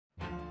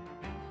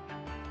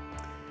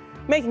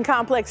Making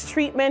complex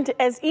treatment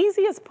as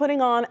easy as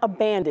putting on a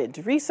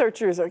bandage.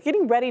 Researchers are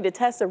getting ready to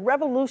test a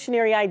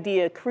revolutionary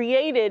idea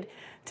created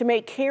to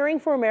make caring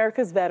for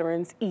America's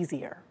veterans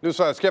easier. News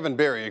 5's Kevin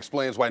Berry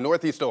explains why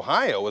Northeast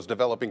Ohio is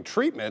developing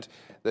treatment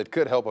that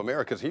could help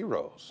America's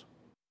heroes.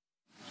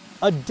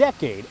 A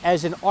decade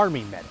as an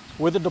Army medic,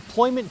 where the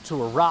deployment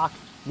to Iraq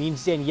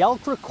means Danielle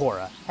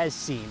Krikora has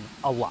seen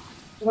a lot.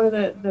 One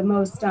of the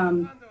most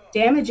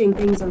damaging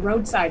things are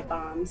roadside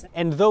bombs.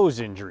 And those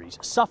injuries,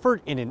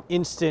 suffered in an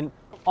instant,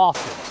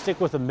 often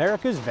stick with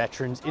America's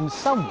veterans in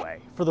some way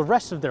for the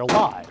rest of their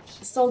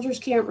lives. Soldiers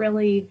can't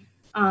really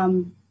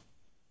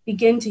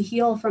begin to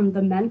heal from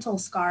the mental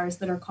scars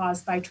that are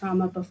caused by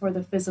trauma before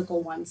the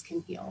physical ones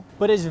can heal.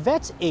 But as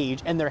vets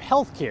age and their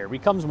health care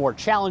becomes more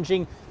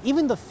challenging,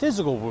 even the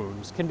physical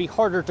wounds can be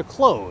harder to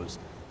close.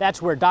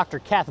 That's where Dr.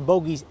 Kath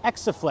Bogey's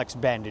Exaflex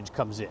bandage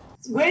comes in.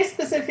 We're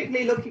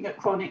specifically looking at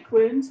chronic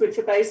wounds, which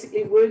are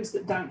basically wounds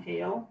that don't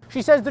heal.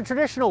 She says the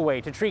traditional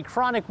way to treat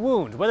chronic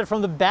wounds, whether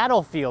from the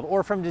battlefield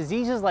or from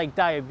diseases like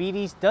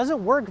diabetes,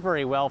 doesn't work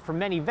very well for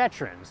many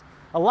veterans.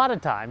 A lot of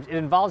times, it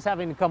involves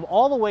having to come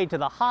all the way to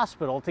the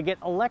hospital to get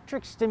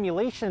electric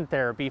stimulation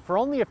therapy for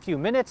only a few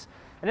minutes,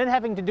 and then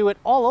having to do it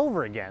all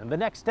over again the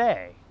next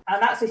day.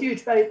 And that's a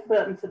huge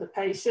burden for the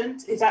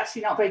patient. It's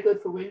actually not very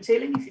good for wound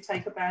healing if you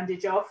take a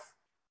bandage off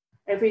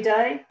every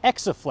day.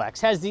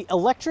 Exaflex has the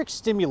electric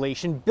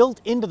stimulation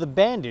built into the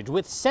bandage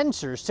with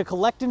sensors to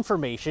collect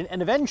information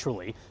and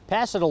eventually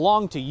pass it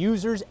along to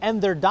users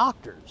and their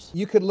doctors.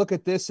 You could look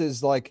at this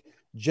as like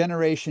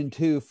Generation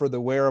 2 for the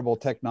wearable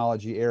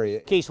technology area.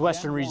 Case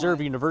Western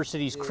Reserve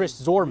University's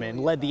Chris Zorman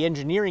led the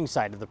engineering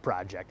side of the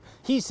project.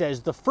 He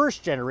says the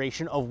first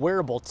generation of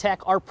wearable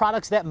tech are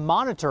products that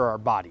monitor our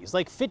bodies,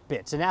 like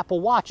Fitbits and Apple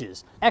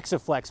Watches.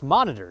 Exaflex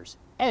monitors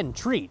and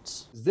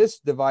treats. This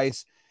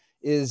device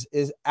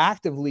is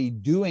actively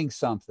doing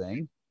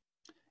something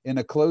in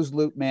a closed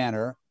loop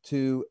manner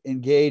to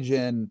engage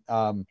in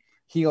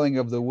healing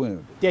of the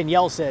wound.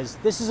 Danielle says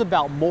this is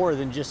about more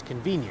than just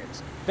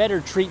convenience.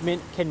 Better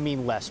treatment can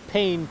mean less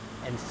pain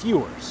and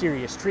fewer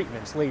serious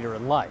treatments later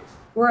in life.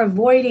 We're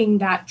avoiding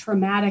that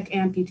traumatic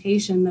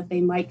amputation that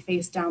they might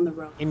face down the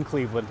road. In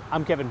Cleveland,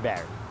 I'm Kevin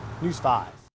Berry, News 5.